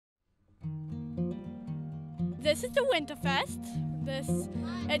This is the Winterfest.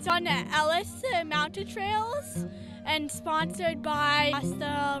 It's on the Ellis Mountain Trails and sponsored by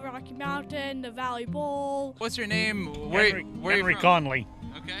the Rocky Mountain, the Valley Bowl. What's your name? Henry Conley.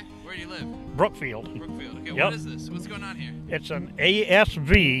 Okay. Where do you live? Brookfield. Brookfield. Okay. Yep. What is this? What's going on here? It's an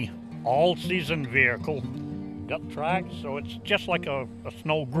ASV, all-season vehicle. Got tracks, so it's just like a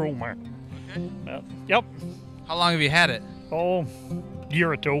snow groomer. Okay. Yep. How long have you had it? Oh,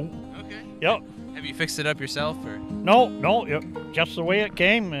 year or two. Okay. Yep. Have you fixed it up yourself, or? No, just the way it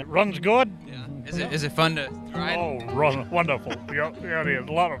came. It runs good. Yeah. Is it fun to ride? Oh, wonderful. Yeah, it is.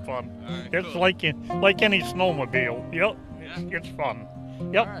 A lot of fun. Right, it's cool. like any snowmobile. Yep. Yeah. It's fun.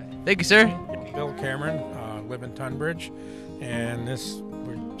 Yep. All right. Thank you, sir. Bill Cameron, live in Tunbridge, and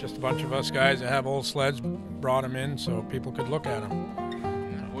we're just a bunch of us guys that have old sleds, brought them in so people could look at them.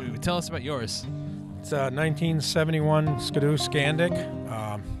 Tell us about yours. It's a 1971 Skidoo Scandic.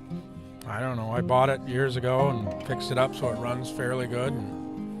 I don't know, I bought it years ago and fixed it up so it runs fairly good,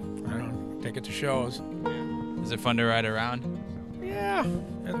 and I don't know, take it to shows. Is it fun to ride around? Yeah,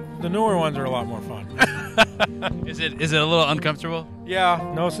 the newer ones are a lot more fun. Is it a little uncomfortable?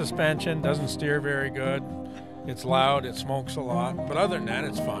 Yeah, no suspension, doesn't steer very good. It's loud, it smokes a lot, but other than that,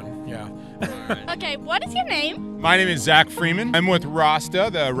 it's fun, yeah. Okay, what is your name? My name is Zach Freeman. I'm with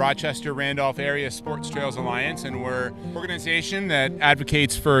RASTA, the Rochester Randolph Area Sports Trails Alliance, and we're an organization that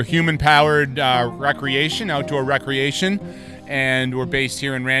advocates for human-powered recreation, outdoor recreation, and we're based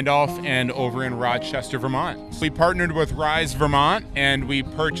here in Randolph and over in Rochester, Vermont. We partnered with Rise Vermont, and we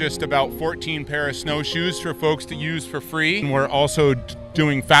purchased about 14 pair of snowshoes for folks to use for free. And we're also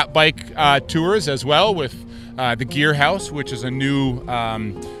doing fat bike tours as well with the Gear House, which is a new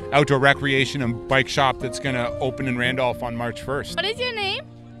outdoor recreation and bike shop that's going to open in Randolph on March 1st. What is your name?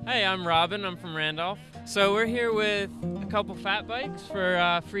 Hey, I'm Robin. I'm from Randolph. So we're here with a couple fat bikes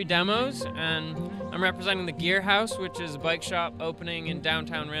for free demos, and I'm representing the Gear House, which is a bike shop opening in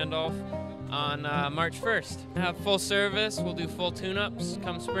downtown Randolph on March 1st. I have full service. We'll do full tune-ups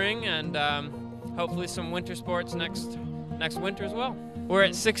come spring, and hopefully some winter sports next winter as well. We're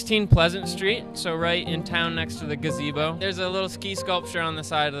at 16 Pleasant Street, so right in town next to the gazebo. There's a little ski sculpture on the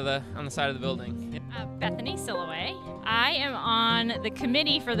side of the building. Bethany Silloway. I am on the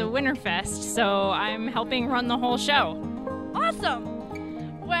committee for the Winterfest, so I'm helping run the whole show.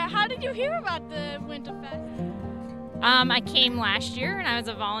 Awesome. Well, how did you hear about the Winterfest? I came last year, and I was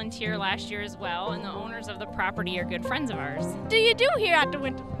a volunteer last year as well, and the owners of the property are good friends of ours. What do you do here at the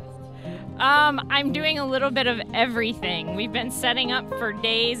Winterfest? I'm doing a little bit of everything. We've been setting up for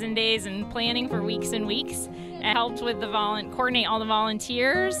days and days and planning for weeks and weeks. I helped with coordinate all the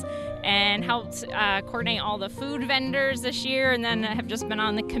volunteers and helped coordinate all the food vendors this year, and then I have just been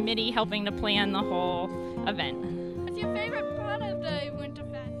on the committee helping to plan the whole event. What's your favorite part of the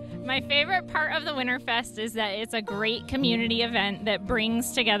Winterfest? My favorite part of the Winterfest is that it's a great community event that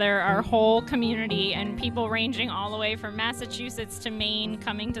brings together our whole community and people ranging all the way from Massachusetts to Maine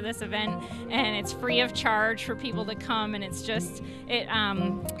coming to this event, and it's free of charge for people to come, and it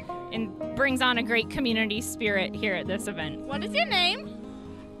brings on a great community spirit here at this event. What is your name?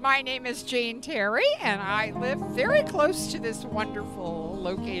 My name is Jane Terry, and I live very close to this wonderful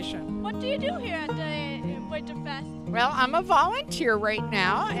location. What do you do here at the Winterfest? Well, I'm a volunteer right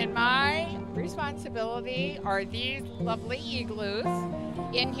now, and my responsibility are these lovely igloos.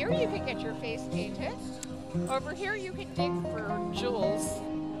 In here you can get your face painted. Over here you can dig for jewels.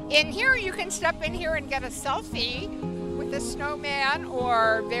 In here you can step in here and get a selfie with a snowman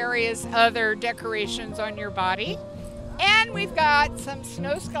or various other decorations on your body. And we've got some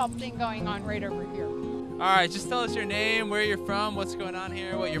snow sculpting going on right over here. All right, just tell us your name, where you're from, what's going on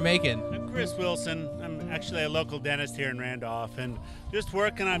here, what you're making. I'm Chris Wilson. I'm actually a local dentist here in Randolph, and just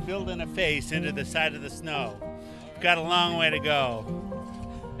working on building a face into the side of the snow. Got a long way to go.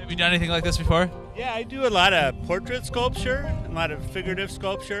 Have you done anything like this before? Yeah, I do a lot of portrait sculpture, a lot of figurative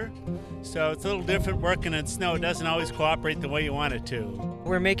sculpture. So it's a little different working in snow. It doesn't always cooperate the way you want it to.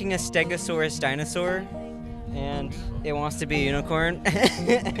 We're making a Stegosaurus dinosaur, and it wants to be a unicorn.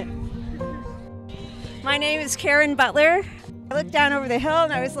 My name is Karen Butler. I looked down over the hill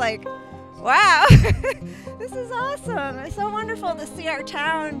and I was like, wow, this is awesome. It's so wonderful to see our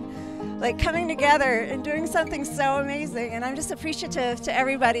town coming together and doing something so amazing. And I'm just appreciative to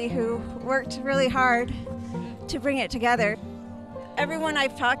everybody who worked really hard to bring it together. Everyone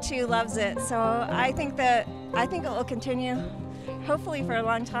I've talked to loves it, so I think it will continue, hopefully for a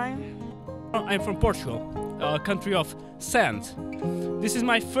long time. I'm from Portugal, a country of sand. This is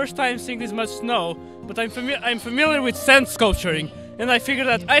my first time seeing this much snow, but I'm familiar with sand sculpturing, and I figured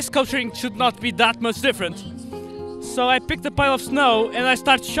that ice sculpturing should not be that much different. So I picked a pile of snow and I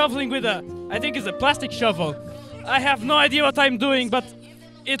start shoveling with I think it's a plastic shovel, I have no idea what I'm doing, but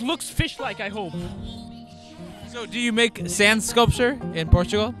it looks fish-like, I hope. So do you make sand sculpture in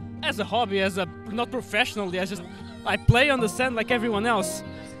Portugal? As a hobby, not professionally, I play on the sand like everyone else.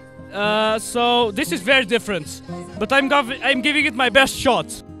 So this is very different, but I'm giving it my best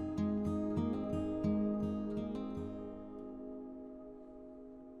shot.